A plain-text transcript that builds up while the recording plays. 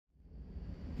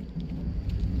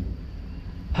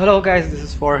Hello guys, this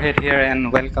is Forehead here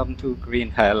and welcome to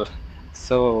Green Hell.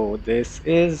 So this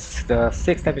is the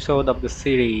sixth episode of the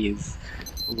series.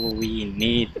 We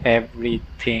need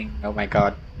everything. Oh my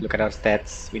god, look at our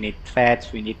stats. We need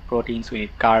fats, we need proteins, we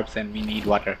need carbs, and we need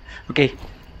water. Okay,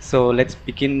 so let's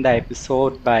begin the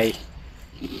episode by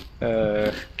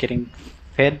getting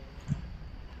fed,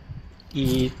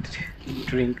 eat,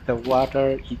 drink the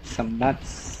water, eat some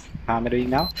nuts. How am I doing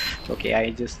now? Okay,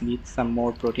 I just need some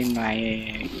more protein.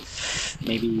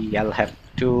 Maybe I'll have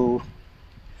to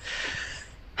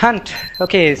hunt.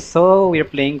 Okay, so we're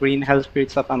playing Green Hell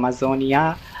Spirits of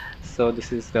Amazonia. So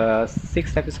this is the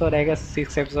sixth episode, I guess,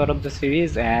 sixth episode of the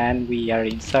series, and we are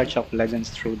in search of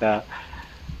legends through the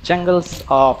jungles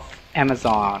of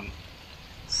Amazon.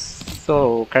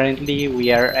 So currently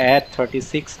we are at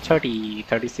 3630.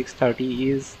 3630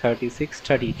 is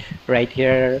 3630 right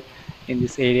here in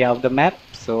this area of the map.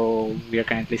 So we are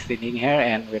currently sitting here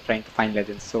and we're trying to find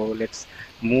legends. So let's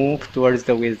move towards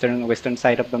the western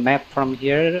side of the map from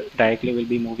here. Directly we'll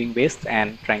be moving west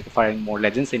and trying to find more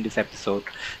legends in this episode.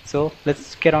 So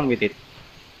let's get on with it.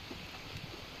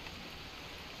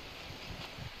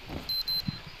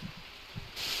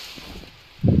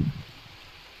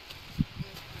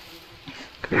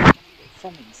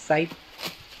 From inside.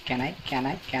 Can I?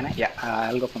 Yeah,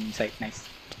 I'll go from inside. Nice.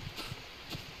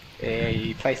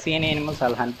 If I see any animals,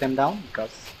 I'll hunt them down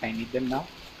because I need them now.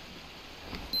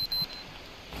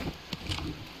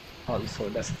 Also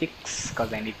the sticks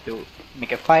because I need to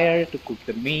make a fire to cook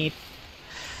the meat.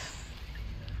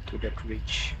 To that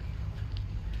reach.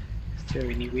 Is there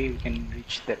any way we can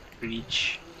reach that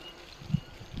reach?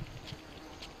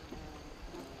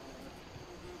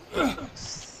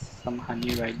 Some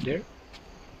honey right there.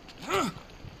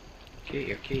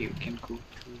 Okay, you can go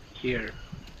through here.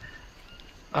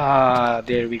 Ah,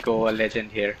 there we go, a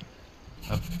legend here.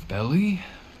 A belly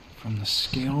from the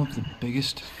scale of the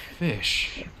biggest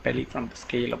fish. Belly from the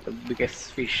scale of the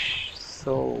biggest fish.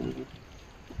 So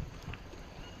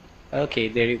okay,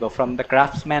 there you go. From the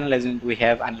craftsman legend we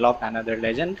have unlocked another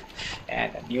legend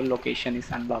and a new location is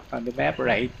unlocked on the map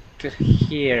right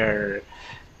here.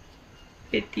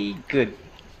 Pretty good.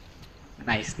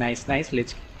 Nice.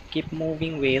 Let's keep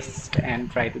moving west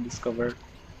and try to discover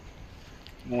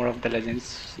more of the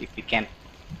legends if we can.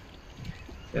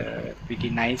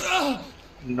 Pretty nice.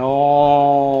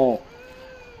 No,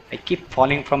 I keep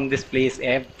falling from this place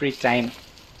every time.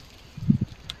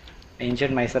 I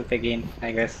injured myself again,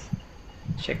 I guess.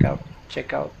 Check out.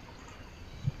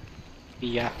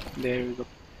 Yeah, there we go.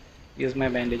 Use my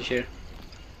bandage here.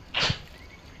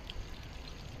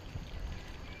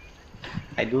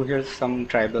 I do hear some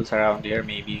tribals around here.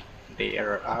 Maybe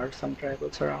there are some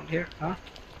tribals around here, huh?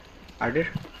 Are there?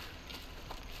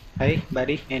 Hey,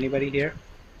 buddy, anybody here?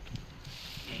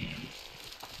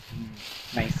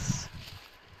 Nice.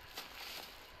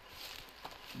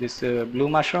 These blue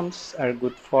mushrooms are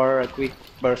good for a quick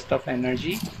burst of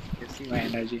energy. You see my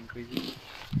energy increasing.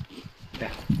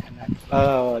 Yeah,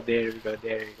 oh, there we go.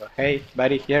 Hey,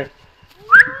 buddy, here.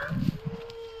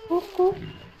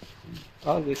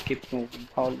 Always keep moving.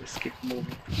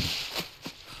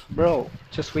 Bro,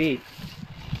 just wait.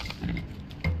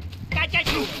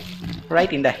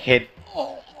 Right in the head.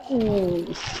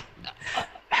 Ooh.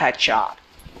 Headshot.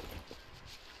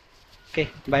 Okay,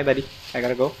 bye buddy. I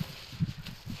gotta go.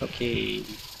 Okay.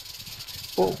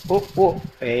 Oh.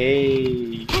 Hey,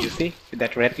 you see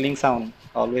that rattling sound?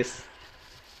 Always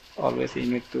you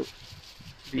need to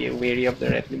be wary of the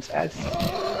rattling as.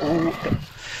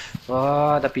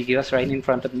 Oh, the piggy was right in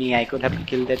front of me. I could have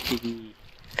killed that piggy.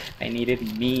 I needed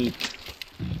meat.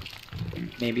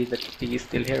 Maybe the piggy is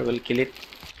still here. We'll kill it.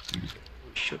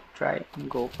 We should try and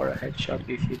go for a headshot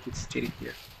if it is still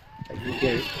here. I can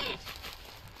hear it.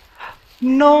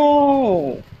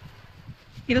 No!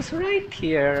 It was right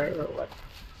here. What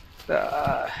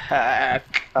the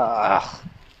heck?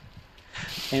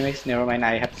 Anyways, never mind.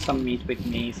 I have some meat with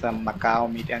me, some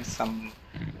Macau meat and some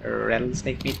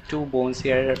rattlesnake meat. 2 bones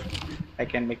here. I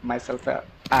can make myself a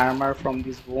armor from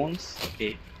these bones.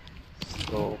 Okay,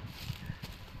 so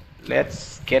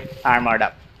let's get armored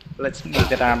up. Let's make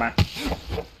that armor.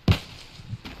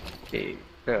 Okay,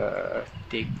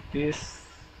 take this.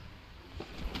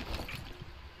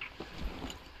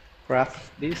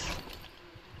 Craft this.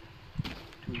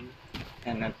 2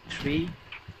 and a 3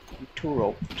 and 2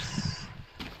 ropes.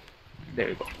 There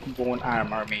you go, bone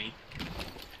armor made.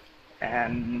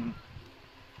 And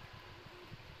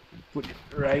put it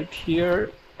right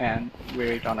here and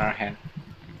wear it on our hand.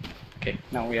 Okay,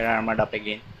 now we are armored up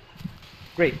again.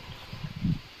 Great.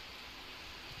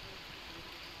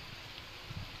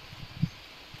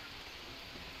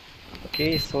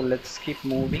 Okay, so let's keep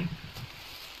moving.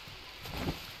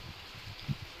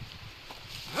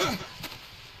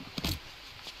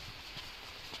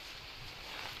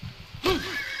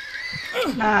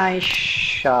 Nice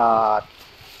shot.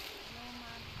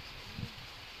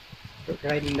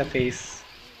 Right in the face.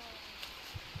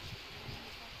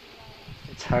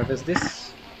 Let's harvest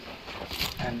this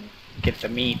and get the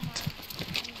meat.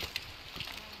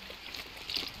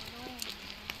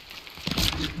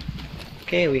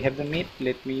 Okay, we have the meat.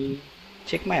 Let me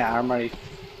check my armor if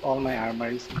all my armor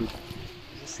is good.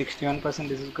 This is 61%,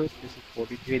 this is good. This is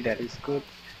 43, that is good.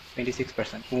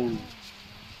 26%. Ooh,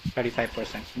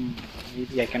 35%.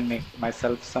 Maybe I can make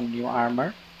myself some new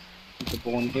armor with the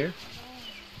bone here.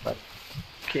 But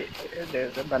okay,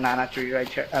 there's a banana tree right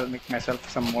here. I'll make myself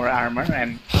some more armor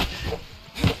and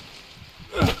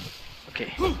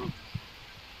okay.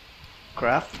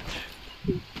 Craft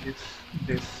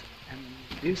this, and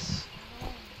this.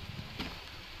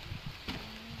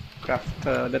 Craft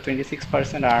the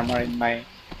 26% armor in my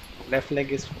left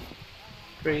leg is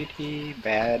pretty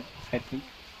bad, I think.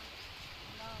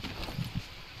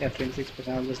 Yeah, 26%.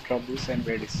 I'll just drop this and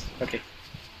wear this. Okay,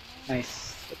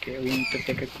 nice. Okay, we need to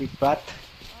take a quick bath.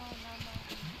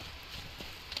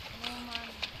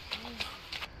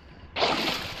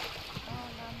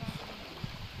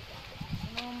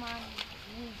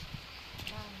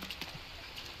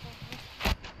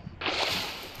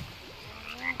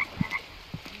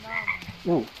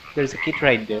 Ooh, there's a kid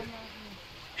right there.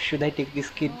 Should I take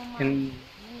this kid and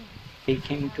take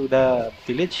him to the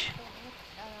village?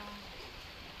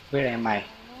 Where am I?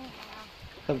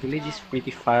 The village is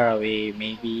pretty far away.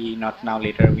 Maybe not now,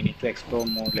 later. We need to explore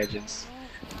more legends.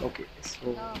 Okay,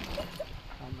 so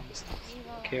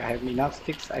okay, I have enough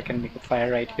sticks. I can make a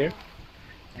fire right here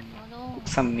and cook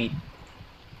some meat.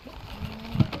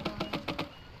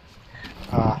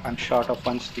 I'm short of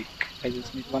one stick. I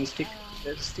just need one stick.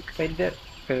 There's a stick right there.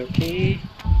 Okay,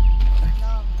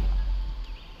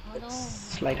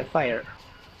 let's light a fire.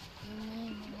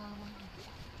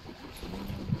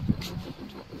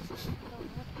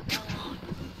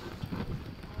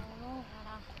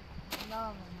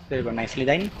 There you go, nicely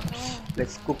done.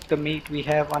 Let's cook the meat we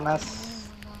have on us.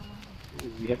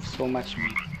 We have so much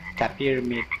meat. Tapir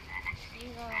meat.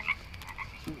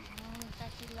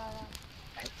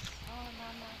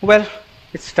 Well,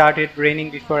 it started raining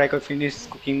before I could finish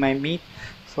cooking my meat.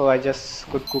 So I just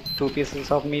could cook 2 pieces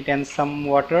of meat and some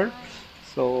water.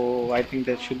 So I think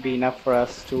that should be enough for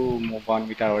us to move on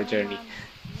with our journey.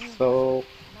 So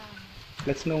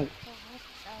let's move.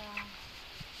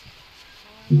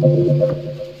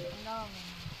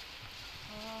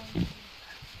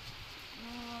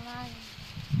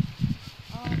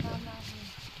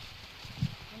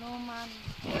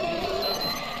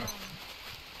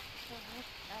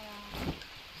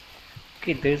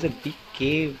 Okay, there's a big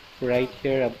cave right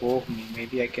here above me.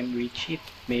 Maybe I can reach it.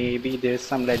 Maybe there's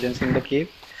some legends in the cave.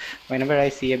 Whenever I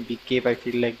see a big cave, I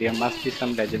feel like there must be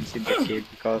some legends in the cave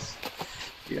because,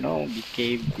 you know, big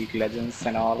cave, big legends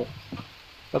and all.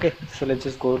 Okay, so let's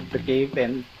just go to the cave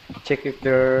and check if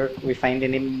we find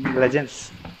any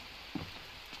legends.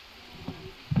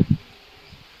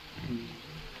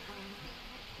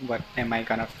 What am I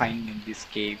gonna find in this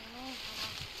cave?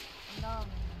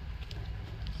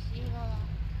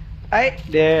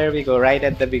 There we go, right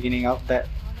at the beginning of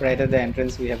right at the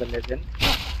entrance we have a legend.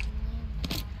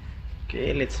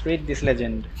 Okay, let's read this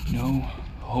legend. No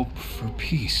hope for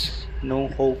peace. No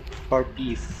hope for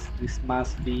peace. This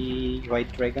must be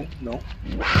White Dragon? No.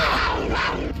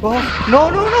 Oh, no,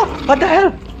 no, no! What the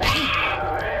hell?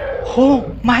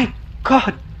 Oh my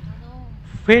god!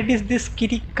 Where did this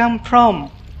kitty come from?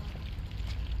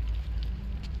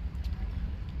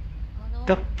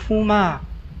 The Puma!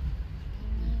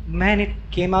 Man, it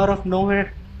came out of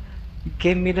nowhere. It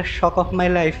gave me the shock of my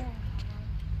life.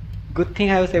 Good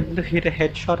thing I was able to hit a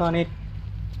headshot on it.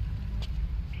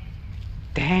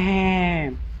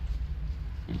 Damn!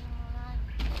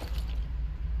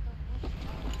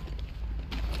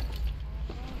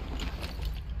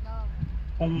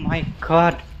 Oh my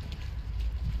god!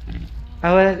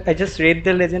 I just read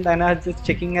the legend and I was just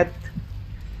checking at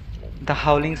the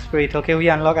Howling Spirit. Okay, we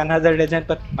unlock another legend,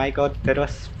 but my god, that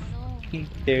was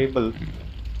terrible.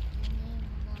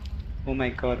 Oh my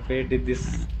god, where did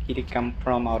this kitty come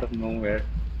from out of nowhere?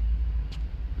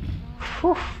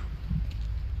 Whew.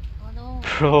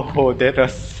 Bro, that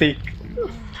was sick.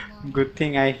 Good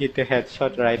thing I hit a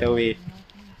headshot right away.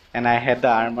 And I had the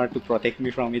armor to protect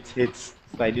me from its hits,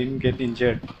 so I didn't get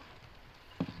injured.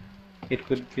 It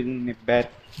could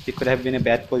have been a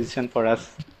bad position for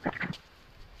us.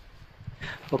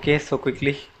 Okay, so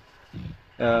quickly,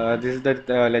 This is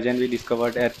the legend we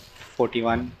discovered at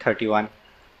 4131.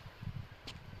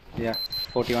 Yeah,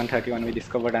 4131 we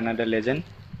discovered another legend.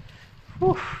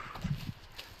 Whew.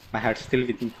 My heart's still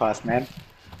beating fast, man.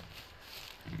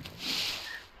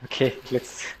 Okay,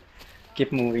 let's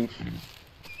keep moving.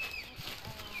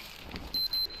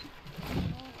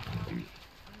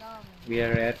 We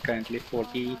are at currently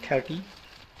 4030.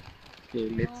 Okay,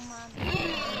 let's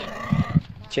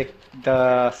check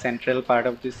the central part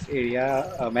of this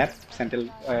area map, central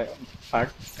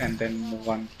part, and then move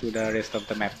on to the rest of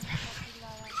the map.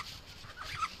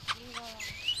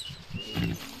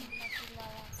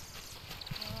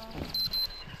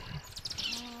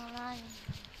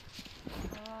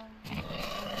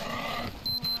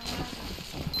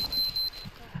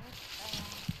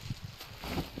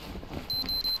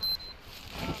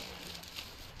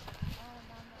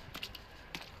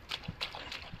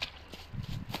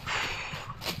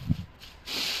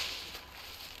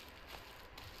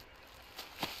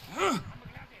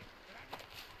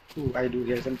 Ooh, I do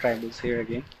hear some tribals here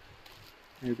again.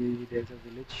 Maybe there's a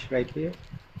village right here.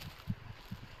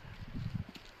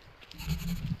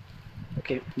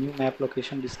 Okay, new map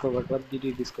location discovered. What did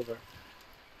you discover?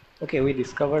 Okay, we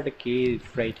discovered a cave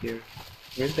right here.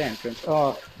 Where's the entrance?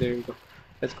 Oh, there we go.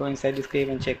 Let's go inside this cave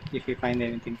and check if we find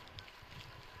anything.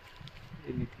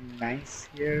 Anything nice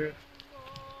here?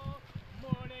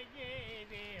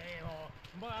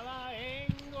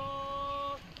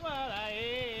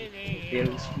 There's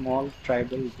a small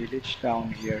tribal village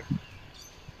down here.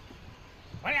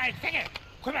 Okay,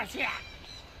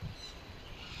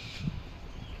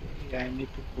 I need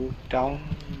to go down.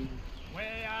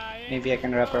 Maybe I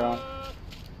can wrap around.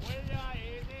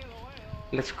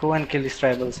 Let's go and kill these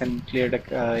tribals and clear the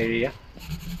area.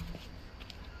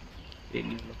 A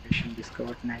new location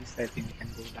discovered. Nice. I think we can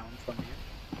go down from here.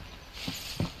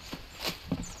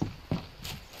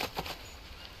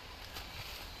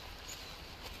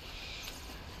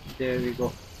 There we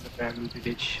go. The tribal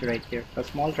village right here. A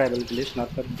small tribal village,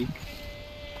 not that big.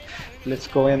 Let's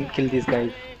go and kill these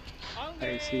guys.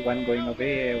 I see one going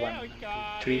away, 1, 2,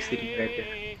 3 sitting right there.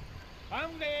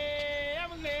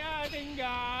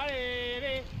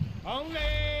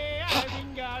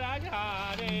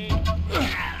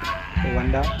 Okay,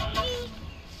 1 down.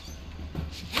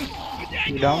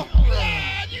 2 down.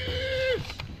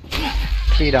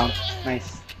 3 down.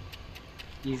 Nice.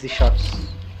 Easy shots.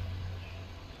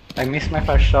 I missed my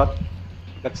first shot,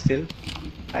 but still,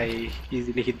 I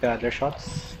easily hit the other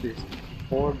shots. This is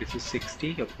 4, this is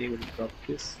 60. Okay, we'll drop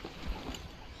this.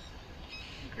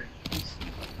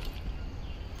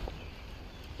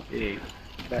 Okay,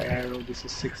 the arrow, this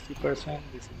is 60%,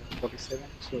 this is 47,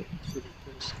 so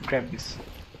let's grab this.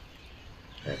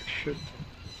 That should.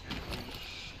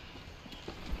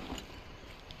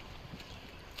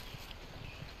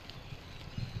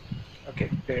 Okay,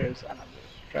 there's another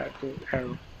tribal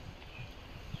arrow.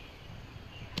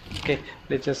 Okay,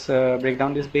 let's just break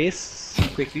down this base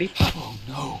quickly. Oh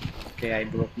no. Okay, I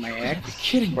broke my axe.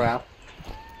 You're kidding me. Crap.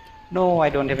 No, I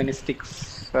don't have any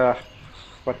sticks.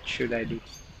 What should I do?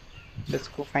 Let's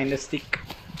go find a stick.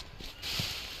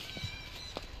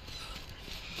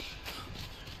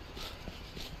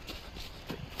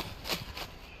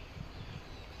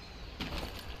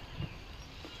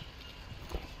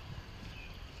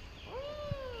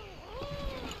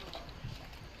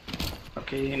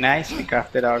 Okay, nice. We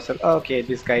crafted ourselves. Okay,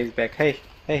 this guy is back. Hey,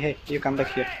 hey, hey! You come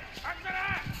back here.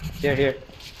 Here, here.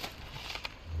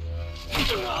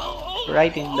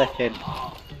 Right in the head.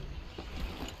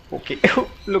 Okay,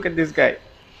 look at this guy.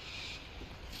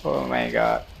 Oh my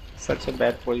god, such a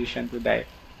bad position to die.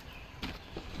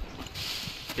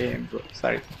 Game, bro.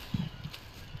 Sorry.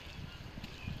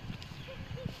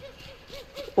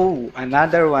 Oh,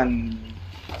 another one.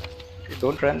 Okay,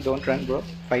 don't run, bro.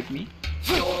 Fight me.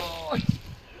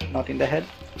 Not in the head.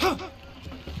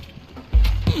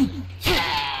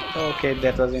 Okay,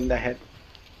 that was in the head.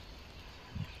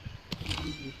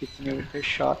 He hit me with a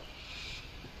shot.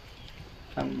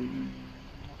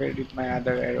 Where did my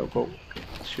other arrow go? Okay,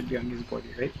 it should be on his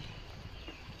body, right?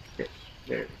 Okay,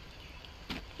 there.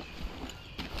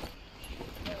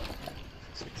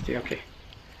 60, okay.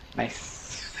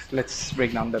 Nice. Let's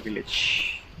break down the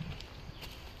village.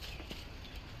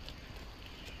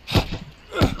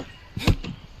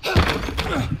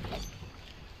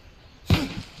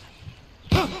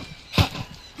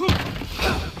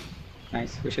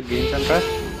 Nice, we should gain some trust.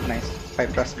 Nice,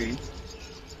 5 trust gain.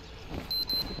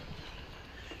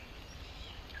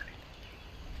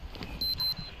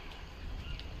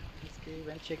 Let's go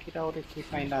and check it out if we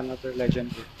find another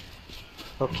legend here.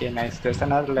 Okay, nice, there's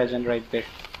another legend right there.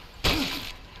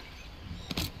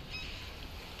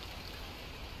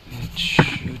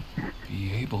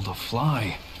 able to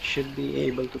fly. Should be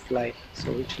able to fly.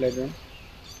 So which legend?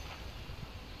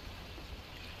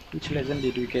 Which legend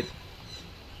did we get?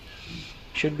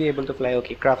 Should be able to fly.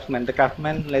 Okay, craftsman. The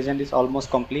craftsman legend is almost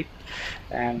complete.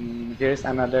 And here's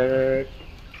another.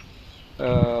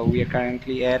 We are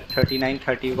currently at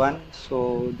 3931.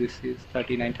 So this is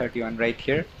 3931 right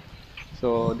here.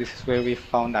 So this is where we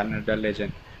found another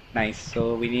legend. Nice.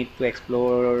 So we need to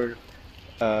explore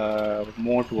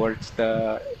more towards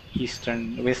the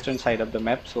western side of the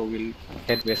map. So we'll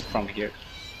head west from here.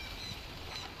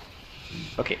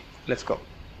 Okay, let's go.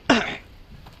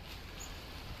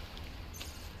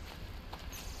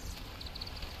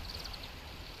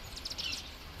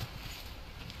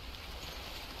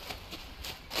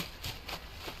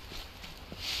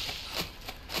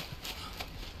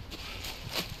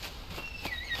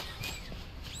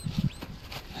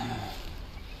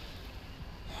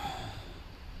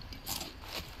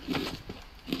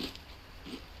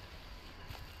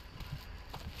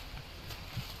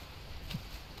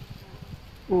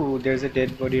 Ooh, there's a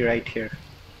dead body right here.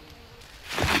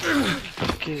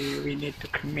 Okay, we need to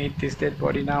cremate this dead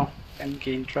body now and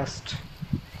gain trust.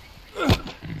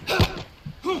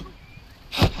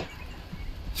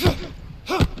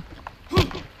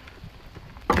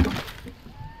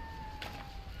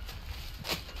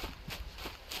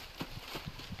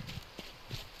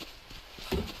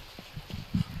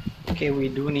 Okay, we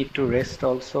do need to rest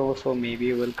also, so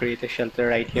maybe we'll create a shelter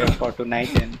right here for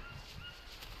tonight, and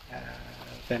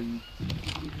then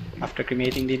after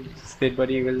cremating this dead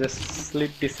body, we'll just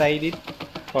sleep beside it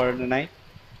for the night.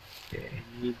 Okay,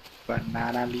 I need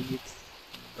banana leaves.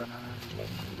 Banana leaves.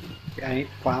 Okay, I need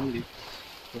palm leaves,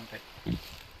 don't I?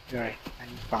 You're right, I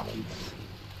need palm leaves.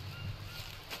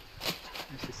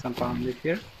 This is some palm leaf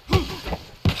here.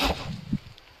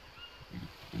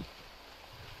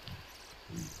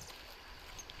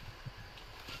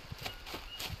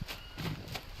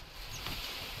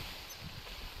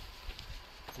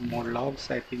 More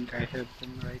logs, I think I have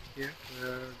them right here.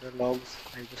 The logs,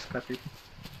 I just cut it.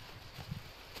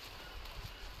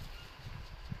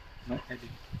 No, I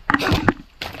didn't.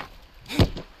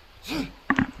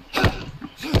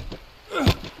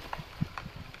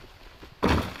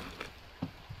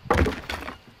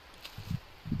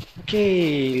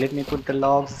 Okay, let me put the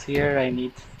logs here. I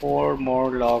need 4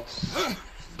 more logs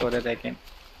so that I can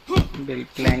build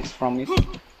planks from it.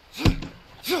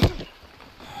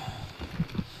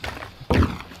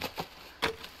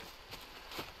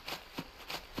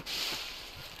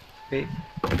 Okay.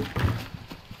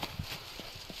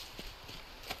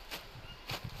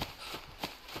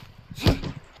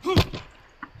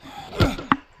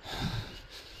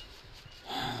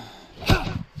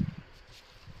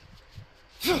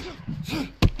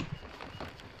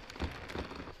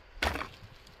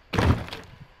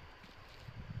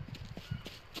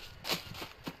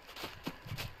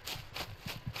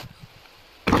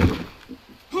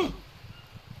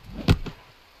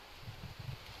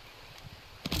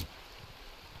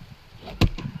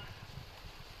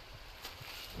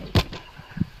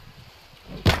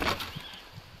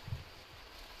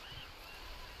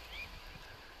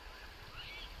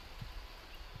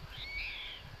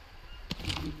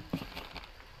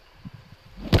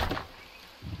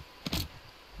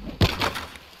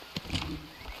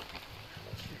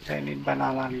 I need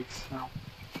banana leaves now.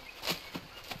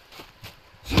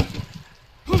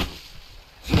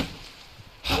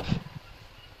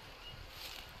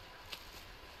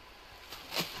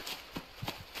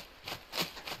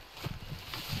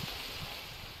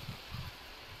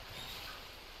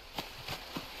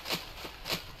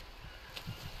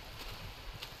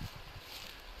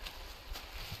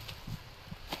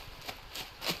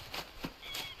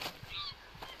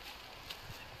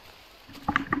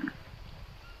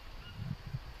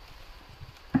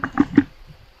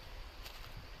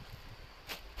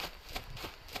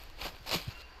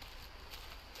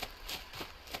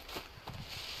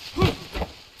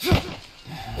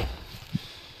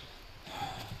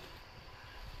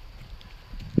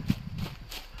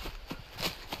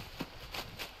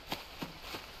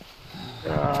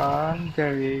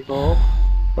 There we go.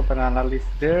 The banana leaf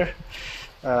there.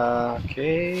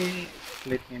 Okay,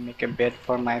 let me make a bed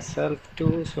for myself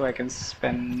too, so I can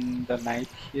spend the night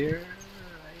here,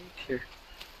 right here.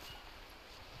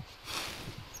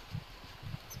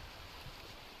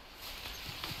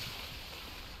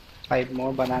 Five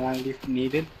more banana leaf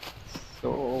needed, so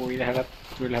we'll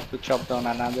have to chop down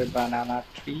another banana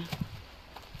tree.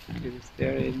 Is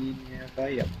there any nearby?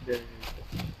 Yep, there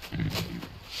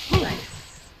we go. Nice.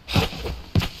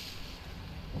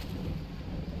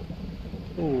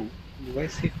 Oh, do I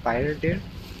see fire there?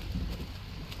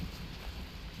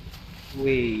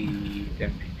 Wait a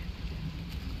minute.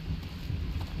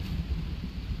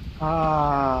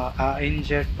 Ah, a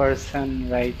injured person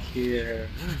right here.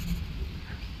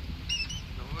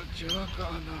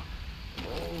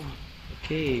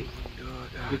 Okay,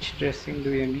 which dressing do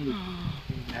you need?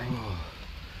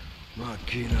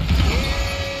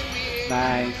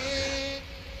 Nice.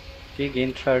 Okay,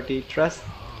 gain 30 trust.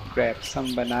 Grab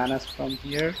some bananas from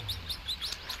here.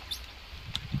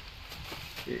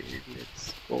 Okay,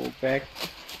 let's go back.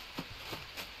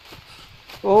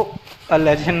 Oh, a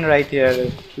legend right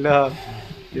here. Look,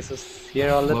 this is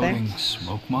here all the time. Floating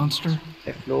smoke monster?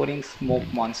 A floating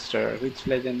smoke monster. Which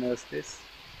legend was this?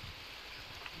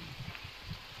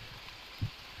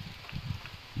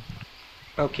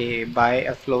 Okay, buy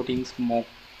a floating smoke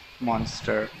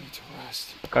monster. Need to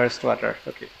rest. Cursed water.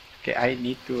 Okay. Okay, I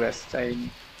need to rest. I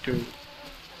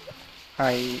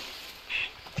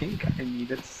think I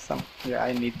needed some. Yeah,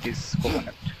 I need this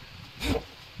coconut.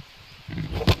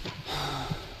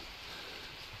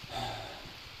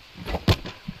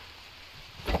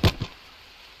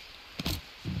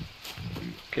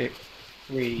 Okay,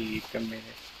 wait a minute.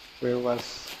 Where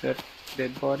was that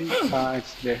dead body? Ah,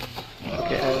 it's there.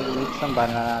 Okay, I need some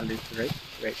banana leaf, right?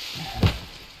 Right.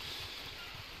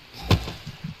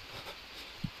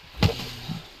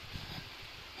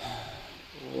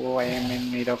 Oh, I am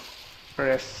in need of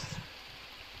rest.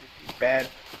 Bad.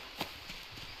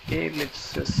 Okay,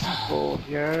 let's just go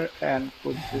here and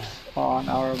put this on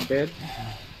our bed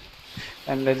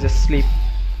and let's just sleep.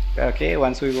 Okay,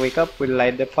 once we wake up, we'll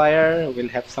light the fire, we'll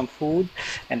have some food,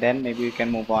 and then maybe we can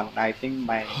move on. I think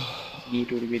my meat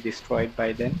will be destroyed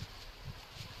by then.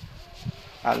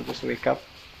 I'll just wake up,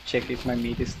 check if my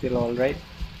meat is still alright.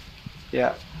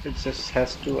 Yeah, it just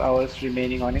has 2 hours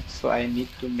remaining on it, so I need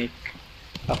to make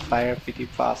a fire pretty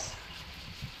fast.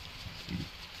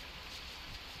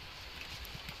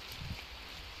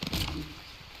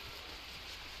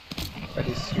 But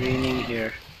it's raining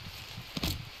here,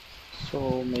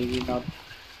 so maybe not.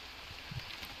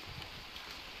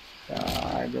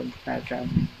 I don't think I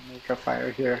can make a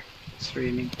fire here. It's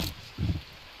raining.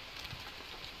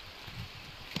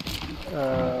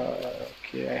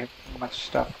 Okay, I have too much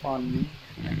stuff on me.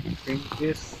 I can drink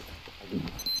this.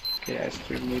 Okay, I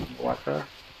still need water.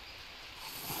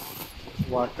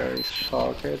 Water is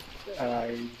shorted.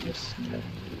 I just need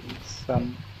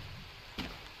some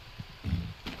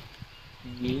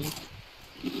meat,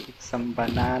 some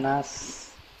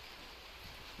bananas,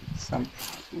 some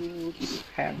fruits,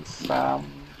 and some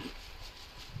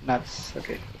nuts.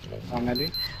 Okay, how am I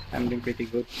doing? I'm doing pretty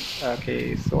good.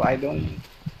 Okay, so I don't.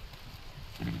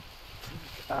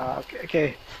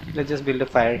 Okay, let's just build a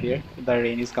fire here. The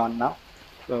rain is gone now,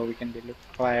 so we can build a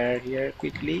fire here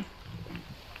quickly.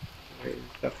 Where is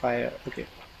the fire? Okay.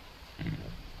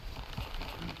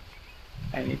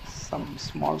 I need some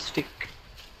small stick.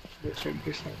 This should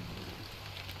be some.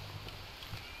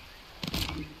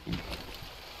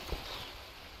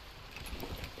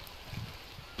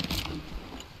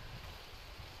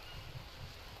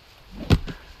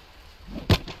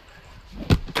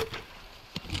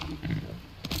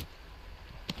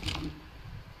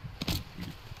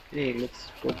 Okay, let's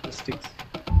put the sticks.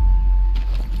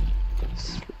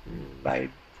 Let's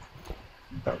light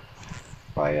the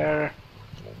fire.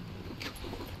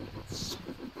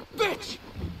 Bitch!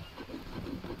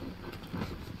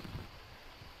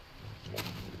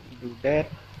 Do that.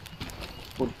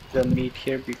 Put the meat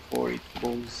here before it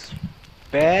goes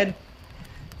bad,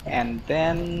 and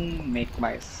then make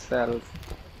myself.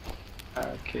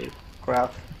 Okay,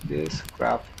 craft this,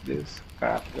 craft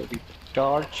a big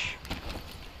torch.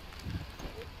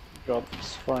 Drop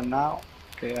this for now.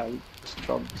 Okay, I'll just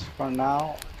drop this for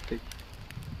now. Take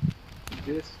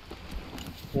this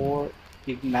for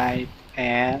ignite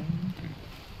and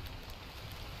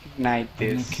ignite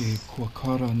this.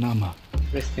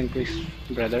 Rest in peace,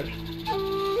 brother. Okay,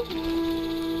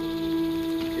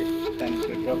 time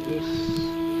to drop this.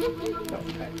 No,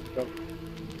 time to drop.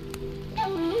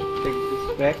 Take this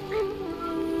back.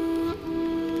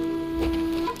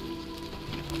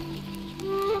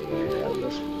 Okay, I'll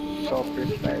just drop it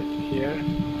right here.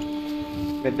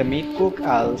 Let the meat cook.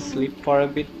 I'll sleep for a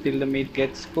bit till the meat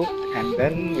gets cooked, and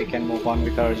then we can move on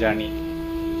with our journey.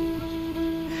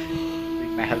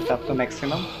 Bring my health up to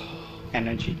maximum.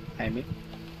 Energy, I mean.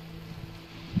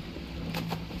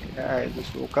 Okay, I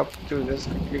just woke up to just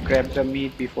quickly grab the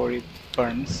meat before it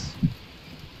burns.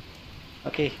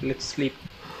 Okay, let's sleep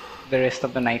the rest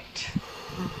of the night.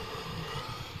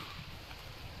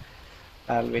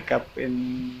 I'll wake up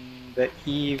in the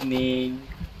evening.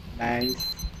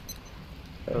 Nice.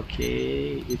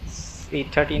 Okay, it's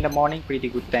 8:30 in the morning. Pretty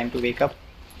good time to wake up.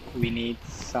 we need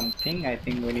something. I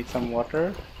think we need some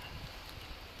water.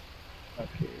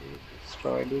 Okay,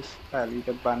 destroy this. I'll eat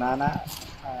a banana.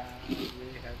 We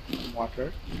have some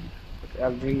water. Okay,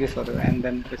 I'll bring this water and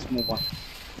then let's move on.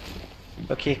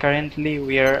 Okay, currently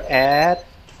we are at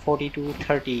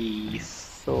 4230.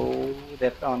 So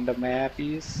that on the map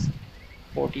is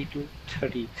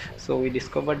 4230. So we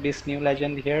discovered this new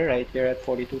legend here, right here at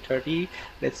 4230.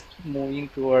 Let's keep moving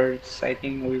towards, I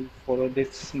think we'll follow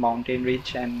this mountain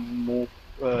ridge and move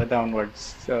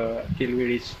downwards till we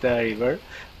reach the river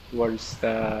towards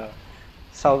the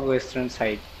southwestern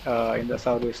side, in the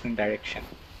southwestern direction.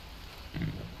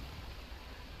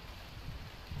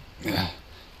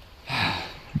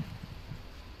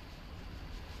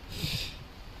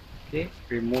 Okay,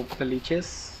 remove the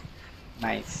leeches.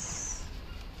 Nice.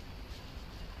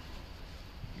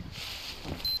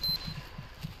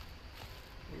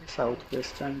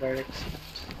 Southwestern direction.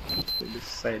 So this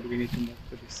side, we need to move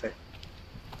to this side.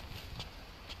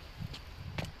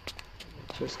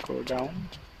 Let's just go down.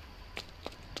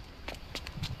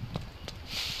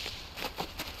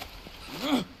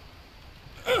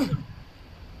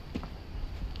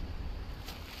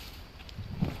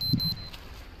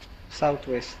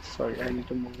 Southwest, sorry, I need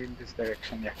to move in this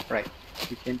direction. Yeah, right.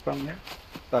 We came from here.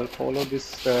 So I'll follow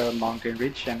this mountain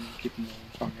ridge and keep moving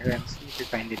from here and see if we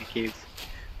find any caves.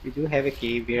 We do have a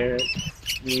cave here.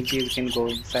 Maybe we can go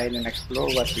inside and explore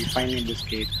what we find in this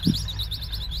cave. Anything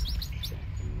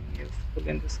useful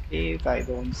in this cave? I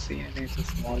don't see any. It's a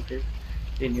small cave.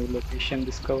 A new location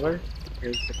discovered.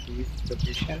 Here's the cave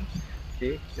location.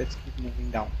 Okay, let's keep moving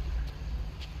down.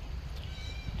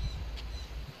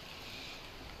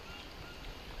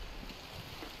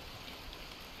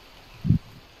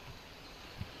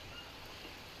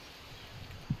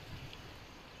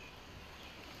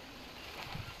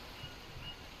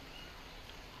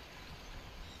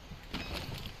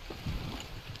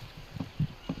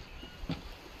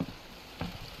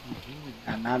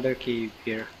 Another cave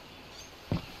here.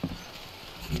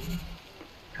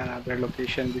 Another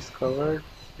location discovered.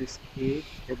 This cave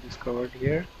get discovered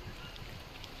here.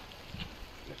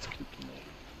 Let's keep moving.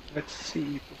 Let's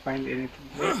see if we find anything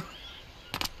here.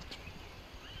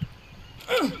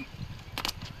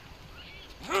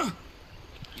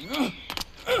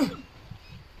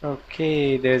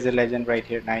 Okay, there's a legend right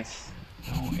here. Nice.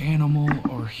 No animal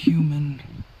or human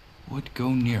would go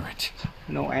near it.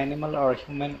 No animal or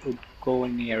human would go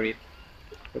near it.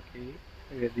 Okay,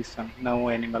 this one. No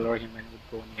animal or human would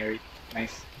go near it.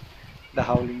 Nice. The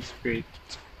howling spirit.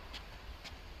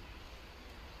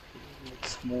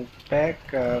 Let's move back.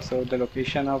 So the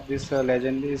location of this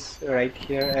legend is right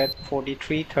here at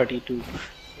 4332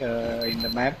 in the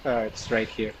map. It's right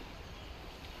here.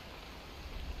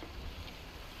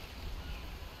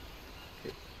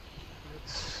 Okay.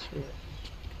 Let's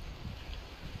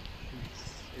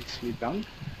actually down.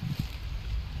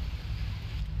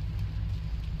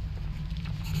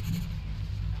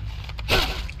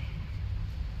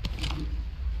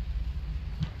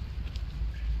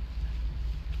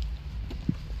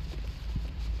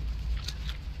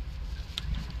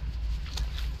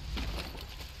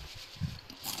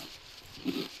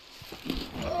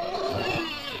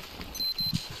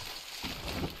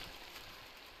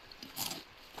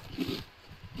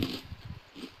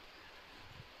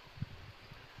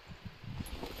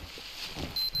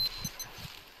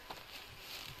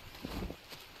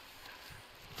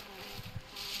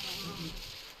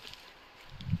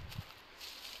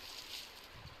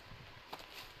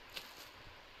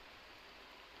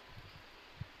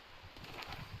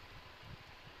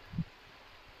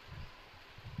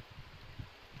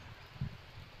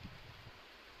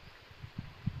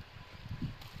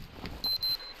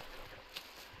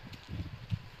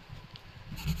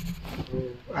 So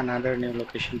another new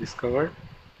location discovered.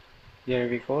 Here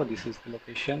we go. This is the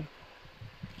location.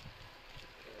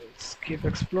 Let's keep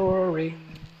exploring.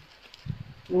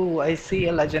 Ooh, I see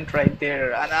a legend right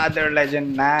there. Another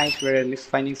legend. Nice. We're at least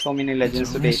finding so many It's legends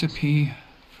a today. recipe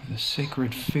for the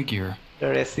sacred figure. The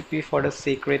recipe for the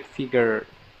sacred figure.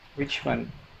 Which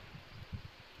one?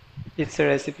 It's a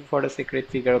recipe for the sacred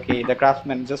figure. Okay, the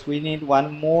craftsman. Just we need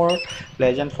one more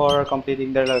legend for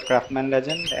completing the craftsman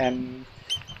legend, and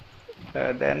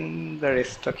then the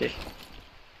rest. Okay.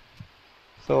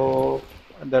 So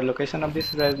the location of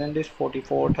this legend is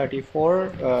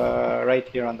 4434, right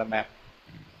here on the map.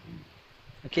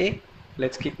 Okay,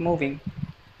 let's keep moving.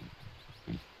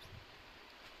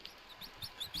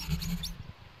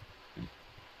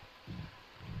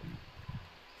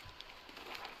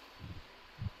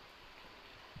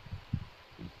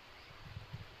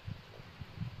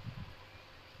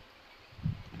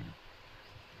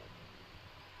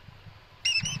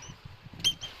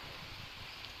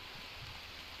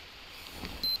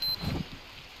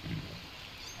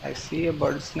 I see a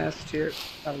bird's nest here.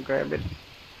 I'll grab it.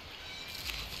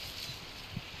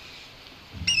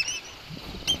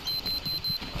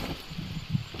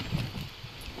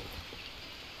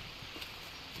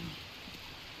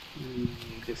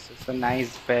 This is a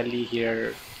nice valley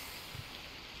here.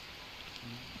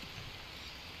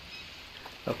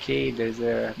 Okay, there's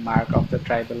a mark of the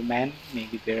tribal man.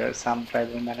 Maybe there are some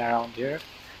tribal men around here.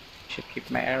 Should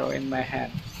keep my arrow in my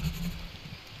hand.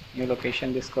 New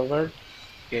location discovered.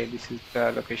 Okay, this is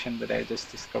the location that I just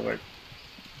discovered.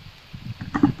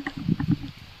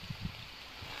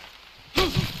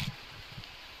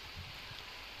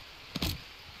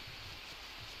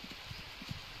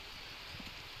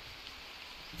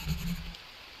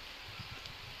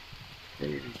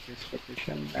 Okay, this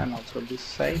location and also this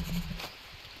side.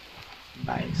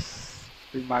 Nice.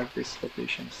 We mark these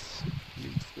locations.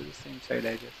 Leads to the same side,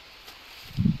 I guess.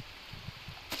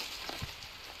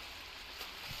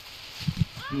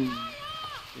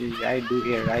 Yeah,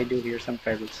 I do hear some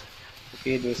tribals.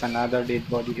 Okay, there's another dead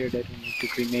body here that we need to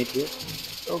cremate here.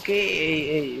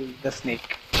 Okay, the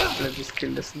snake. Let's just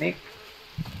kill the snake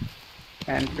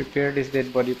and prepare this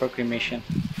dead body for cremation.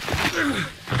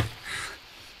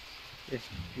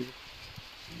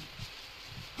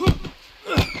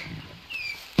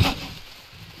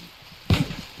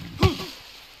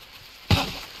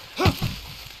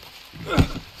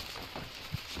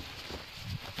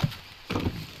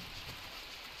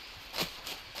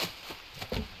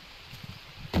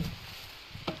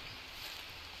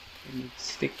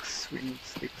 We need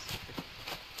sticks.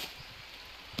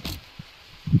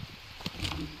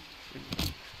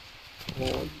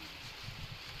 Wood.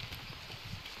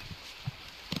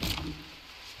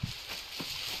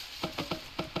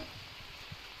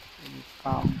 We need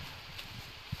palm.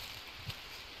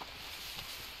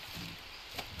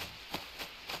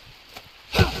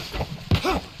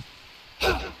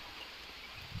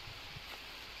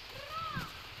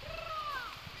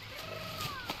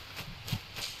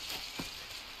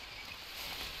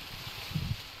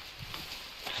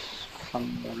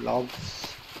 Some more logs.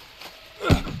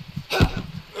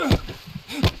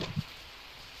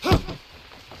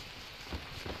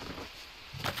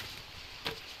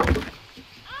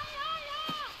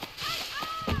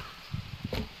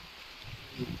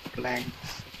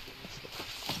 Planks.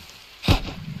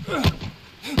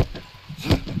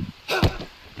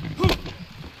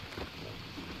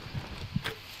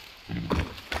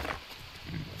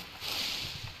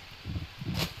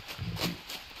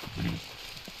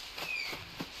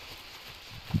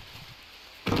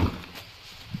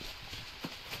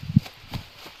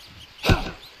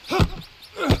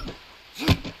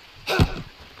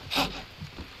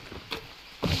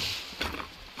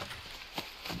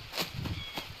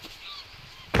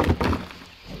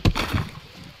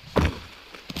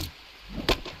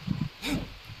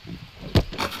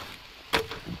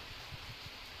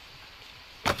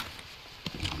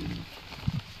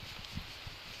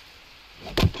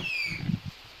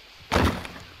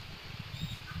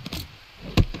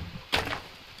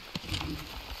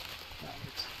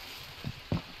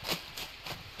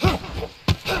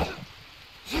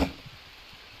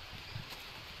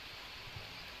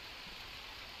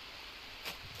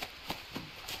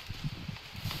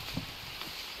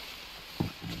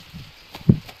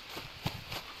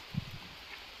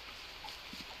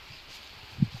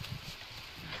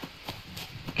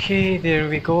 Okay, there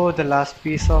we go, the last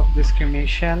piece of this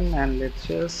cremation, and let's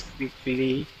just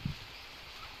quickly.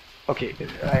 Okay,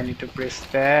 I need to press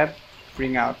tab,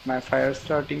 bring out my fire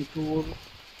starting tool,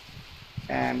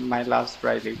 and my last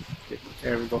dry leaf. Okay,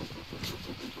 there we go.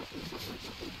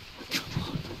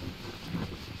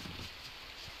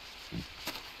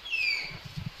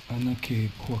 Anake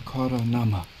Puakara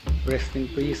Nama. Rest in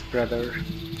peace, brother.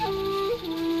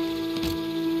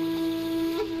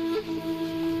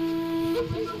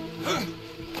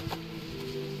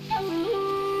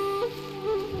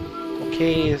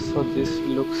 Okay, so this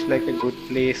looks like a good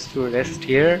place to rest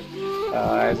here,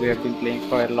 as we have been playing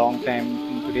for a long time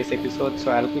in today's episode.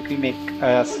 So I'll quickly make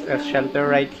a shelter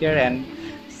right here and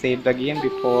save the game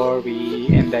before we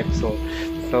end the episode.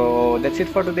 So that's it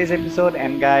for today's episode,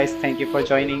 and guys, thank you for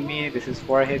joining me. This is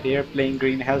Warhead here playing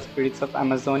Green Hell Spirits of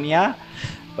Amazonia.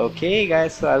 Okay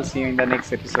guys, so I'll see you in the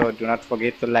next episode. Do not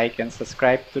forget to like and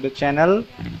subscribe to the channel.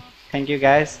 Thank you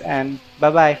guys, and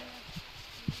bye bye.